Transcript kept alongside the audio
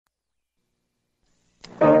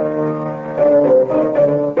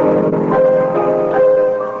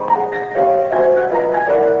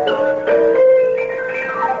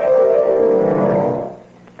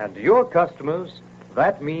customers,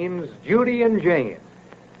 that means Judy and Jane.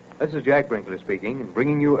 This is Jack Brinkley speaking,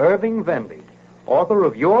 bringing you Irving Vendig, author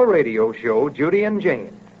of your radio show, Judy and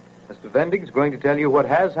Jane. Mr. Vendig's going to tell you what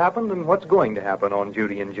has happened and what's going to happen on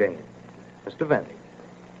Judy and Jane. Mr. Vendig.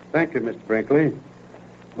 Thank you, Mr. Brinkley.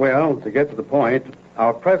 Well, to get to the point,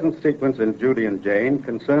 our present sequence in Judy and Jane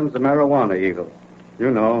concerns the marijuana evil.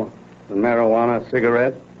 You know, the marijuana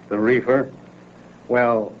cigarette, the reefer.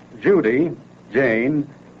 Well, Judy, Jane,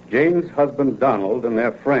 Jane's husband Donald, and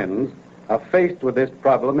their friends are faced with this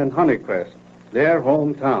problem in Honeycrest, their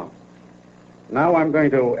hometown. Now I'm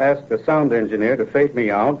going to ask the sound engineer to fade me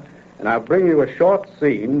out, and I'll bring you a short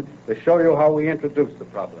scene to show you how we introduce the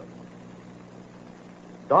problem.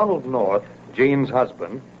 Donald North, Jane's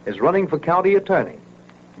husband, is running for county attorney.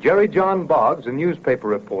 Jerry John Boggs, a newspaper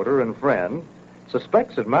reporter and friend,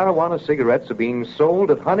 suspects that marijuana cigarettes are being sold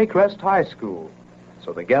at Honeycrest High School.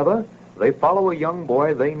 So together, they follow a young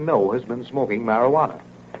boy they know has been smoking marijuana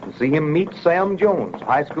and see him meet Sam Jones,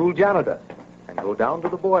 high school janitor, and go down to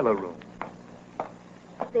the boiler room.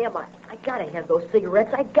 Sam, I gotta have those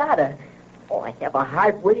cigarettes. I gotta. Oh, I have a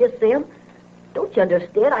heart, will you, Sam? Don't you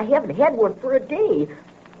understand? I haven't had one for a day.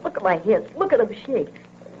 Look at my hands. Look at them shake.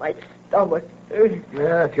 My stomach.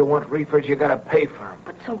 Yeah, if you want reefers, you gotta pay for them.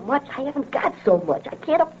 But so much? I haven't got so much. I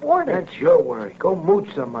can't afford it. That's your worry. Go mooch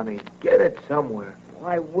some money. Get it somewhere. Well,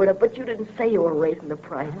 I would have, but you didn't say you were raising the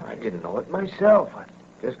price. I didn't know it myself. I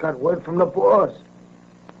just got word from the boss.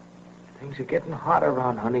 Things are getting hot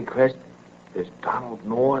around Honeycrest. There's Donald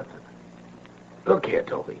North. Look here,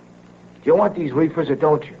 Toby. Do you want these reefers or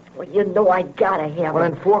don't you? Well, you know I gotta have Well,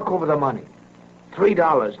 them. then fork over the money.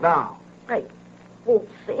 $3 now. Right. Well,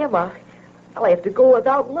 Sam, I'll have to go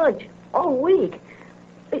without lunch all week.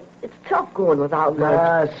 It's tough going without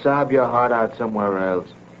lunch. Sob your heart out somewhere else.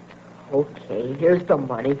 Okay, here's the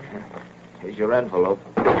money. Here's your envelope.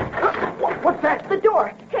 What's that? The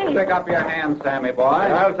door. Hey. Stick up your hand, Sammy boy.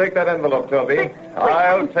 I'll take that envelope, Toby.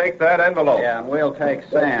 I'll take that envelope. Yeah, and we'll take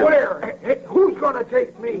Sam. Where? Hey, who's gonna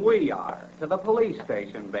take me? We are. To the police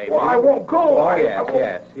station, baby. Well, I won't go. Oh,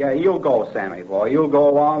 yes. Yeah, you'll go, Sammy boy. You'll go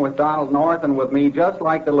along with Donald North and with me just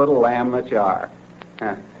like the little lamb that you are.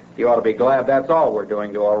 Huh. You ought to be glad that's all we're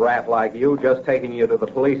doing to a rat like you, just taking you to the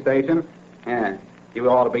police station. Yeah. You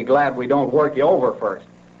ought to be glad we don't work you over first.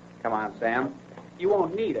 Come on, Sam. You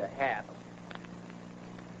won't need a hat.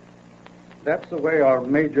 That's the way our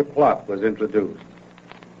major plot was introduced.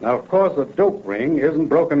 Now, of course, a dope ring isn't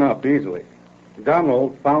broken up easily.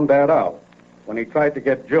 Donald found that out when he tried to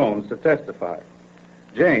get Jones to testify.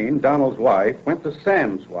 Jane, Donald's wife, went to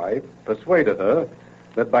Sam's wife, persuaded her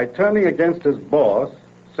that by turning against his boss,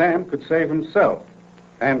 Sam could save himself.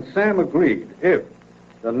 And Sam agreed if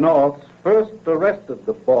the Norths first arrested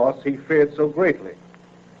the boss he feared so greatly.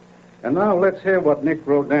 And now let's hear what Nick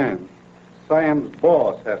Rodin, Sam's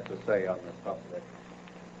boss, has to say on the subject.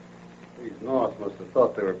 These Norths must have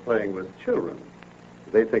thought they were playing with children.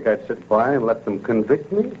 They think I'd sit by and let them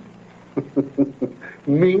convict me?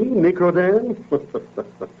 Me, Nick Rodin?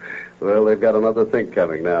 Well, they've got another think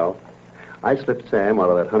coming now. I slipped Sam out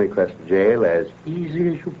of that Honeycrest jail as easy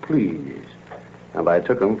as you please. And I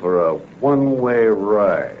took him for a one-way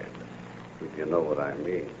ride, if you know what I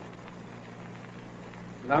mean.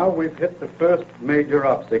 Now we've hit the first major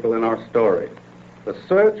obstacle in our story. The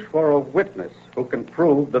search for a witness who can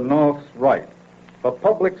prove the North's right. For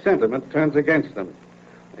public sentiment turns against them.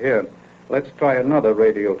 Here, let's try another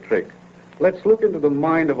radio trick. Let's look into the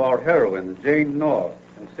mind of our heroine, Jane North,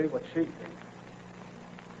 and see what she thinks.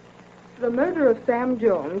 The murder of Sam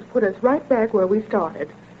Jones put us right back where we started.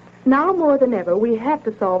 Now more than ever, we have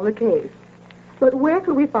to solve the case. But where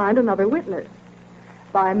could we find another witness?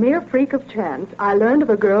 By a mere freak of chance, I learned of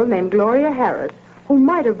a girl named Gloria Harris who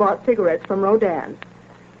might have bought cigarettes from Rodin.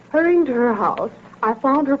 Hurrying to her house, I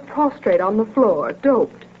found her prostrate on the floor,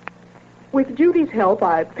 doped. With Judy's help,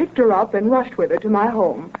 I picked her up and rushed with her to my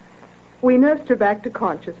home. We nursed her back to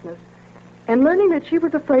consciousness, and learning that she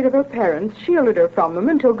was afraid of her parents, shielded her from them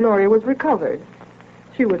until Gloria was recovered.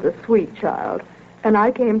 She was a sweet child, and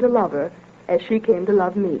I came to love her as she came to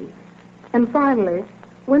love me. And finally,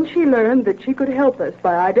 when she learned that she could help us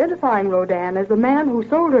by identifying Rodin as the man who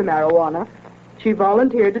sold her marijuana, she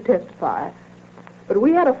volunteered to testify. But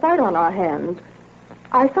we had a fight on our hands.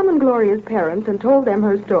 I summoned Gloria's parents and told them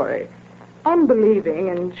her story. Unbelieving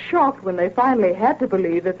and shocked when they finally had to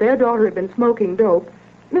believe that their daughter had been smoking dope,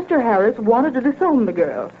 Mr. Harris wanted to disown the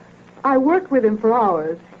girl. I worked with him for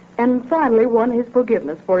hours and finally won his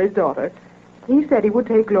forgiveness for his daughter. He said he would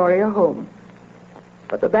take Gloria home.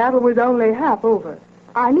 But the battle was only half over.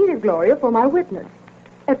 I needed Gloria for my witness.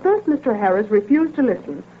 At first, Mr. Harris refused to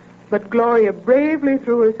listen. But Gloria bravely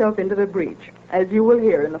threw herself into the breach, as you will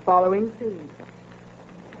hear in the following scene.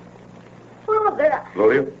 Father,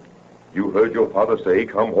 Gloria, you heard your father say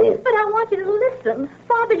come home. but I want you to listen.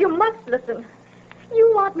 Father, you must listen.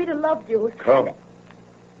 You want me to love you. Come.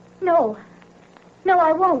 No. No,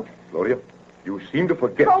 I won't. Gloria, you seem to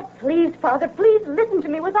forget. Oh, please, Father, please listen to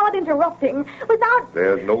me without interrupting. Without...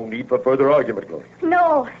 There's no need for further argument, Gloria.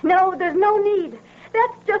 No, there's no need.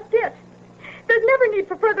 That's just it. There's never need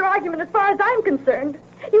for further argument as far as I'm concerned.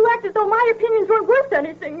 You act as though my opinions weren't worth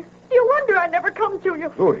anything. You wonder I never come to you.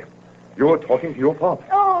 Gloria, you're talking to your father.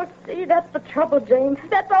 Oh, see, that's the trouble, Jane.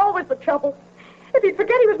 That's always the trouble. If he'd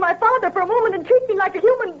forget he was my father for a moment and treat me like a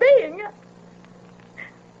human being.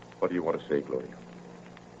 What do you want to say, Gloria?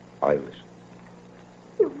 I listen.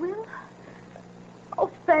 You will?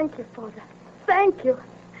 Oh, thank you, Father. Thank you.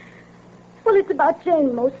 Well, it's about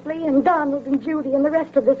Jane mostly, and Donald and Judy and the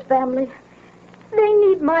rest of this family. They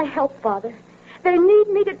need my help, Father. They need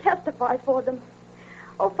me to testify for them.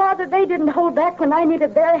 Oh, Father, they didn't hold back when I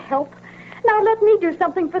needed their help. Now let me do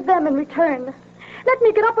something for them in return. Let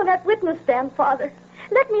me get up on that witness stand, Father.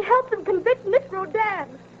 Let me help them convict Nick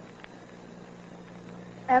Rodan.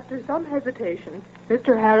 After some hesitation,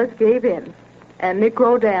 Mr. Harris gave in, and Nick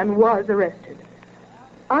Rodan was arrested.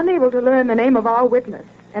 Unable to learn the name of our witness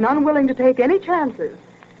and unwilling to take any chances,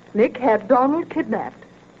 Nick had Donald kidnapped.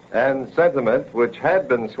 And sentiment, which had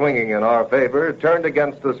been swinging in our favor, turned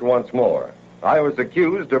against us once more. I was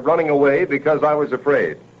accused of running away because I was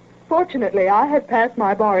afraid. Fortunately, I had passed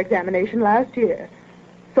my bar examination last year.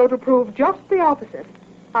 So to prove just the opposite,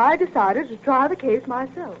 I decided to try the case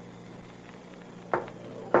myself.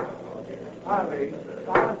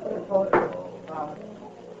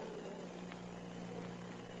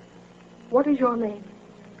 What is your name?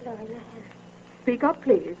 Gloria. Speak up,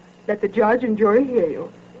 please. Let the judge and jury hear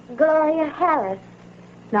you. Gloria Harris.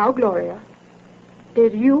 Now, Gloria,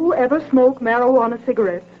 did you ever smoke marijuana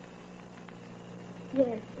cigarettes?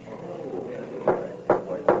 Yes.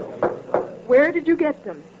 Where did you get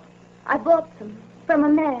them? I bought them from a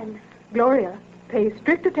man. Gloria, pay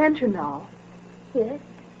strict attention now. Yes.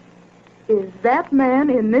 Is that man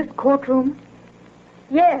in this courtroom?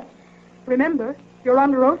 Yes. Remember, you're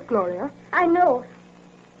under oath, Gloria. I know.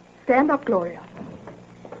 Stand up, Gloria.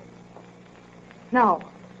 Now,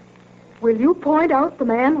 will you point out the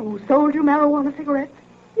man who sold you marijuana cigarettes?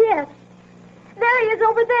 Yes. There he is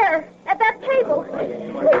over there, at that table.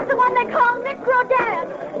 He's the one they call Nick Rodan.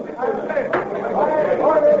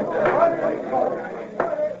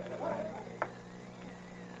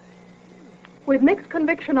 With Nick's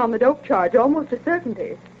conviction on the dope charge almost a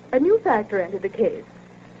certainty, a new factor entered the case.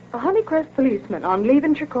 A Honeycrest policeman on leave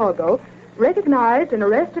in Chicago recognized and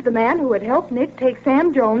arrested the man who had helped Nick take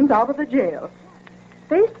Sam Jones out of the jail.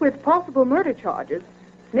 Faced with possible murder charges,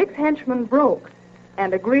 Nick's henchman broke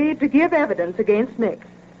and agreed to give evidence against Nick.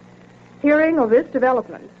 Hearing of this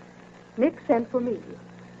development, Nick sent for me,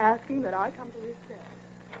 asking that I come to his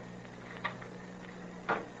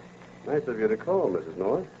cell. Nice of you to call, Mrs.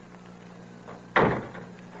 North.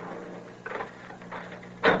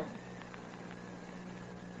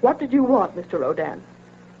 What did you want, Mr. Rodan?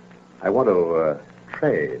 I want to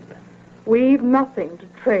trade. We've nothing to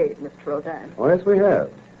trade, Mr. Rodan. Oh, yes, we have.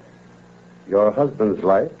 Your husband's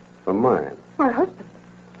life for mine. My husband?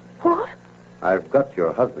 What? I've got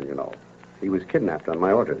your husband, you know. He was kidnapped on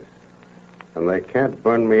my orders. And they can't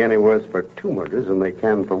burn me any worse for 2 murders than they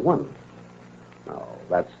can for 1. Now,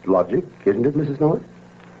 that's logic, isn't it, Mrs. North?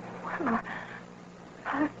 Well,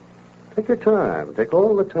 Take your time. Take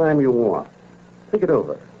all the time you want. Think it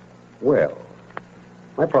over. Well,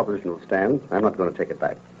 my proposition will stand. I'm not going to take it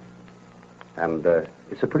back. And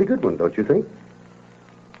it's a pretty good one, don't you think?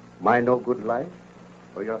 My no good life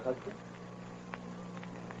for your husband?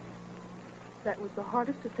 that was the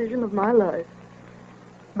hardest decision of my life.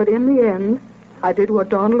 But in the end, I did what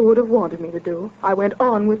Donald would have wanted me to do. I went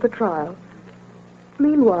on with the trial.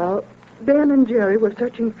 Meanwhile, Ben and Jerry were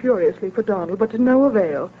searching furiously for Donald, but to no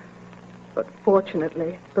avail. But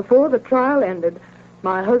fortunately, before the trial ended,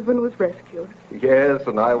 my husband was rescued. Yes,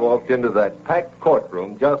 and I walked into that packed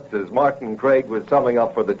courtroom just as Martin Craig was summing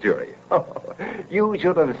up for the jury. You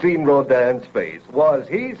should have seen Rodin's face. Was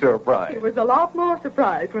he surprised? He was a lot more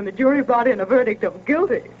surprised when the jury brought in a verdict of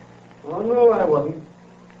guilty. Oh, no, I wasn't.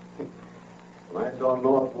 When I saw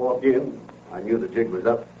North walk in, I knew the jig was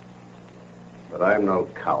up. But I'm no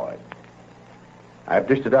coward. I've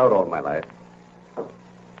dished it out all my life.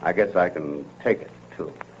 I guess I can take it,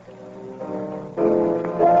 too.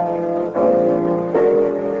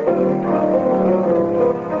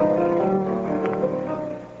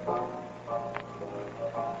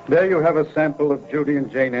 there you have a sample of Judy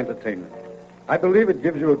and Jane Entertainment. I believe it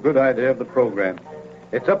gives you a good idea of the program.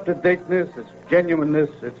 Its up-to-dateness, its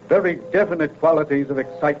genuineness, its very definite qualities of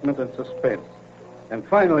excitement and suspense. And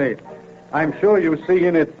finally, I'm sure you see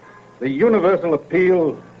in it the universal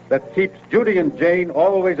appeal that keeps Judy and Jane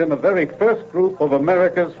always in the very first group of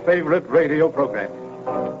America's favorite radio programs.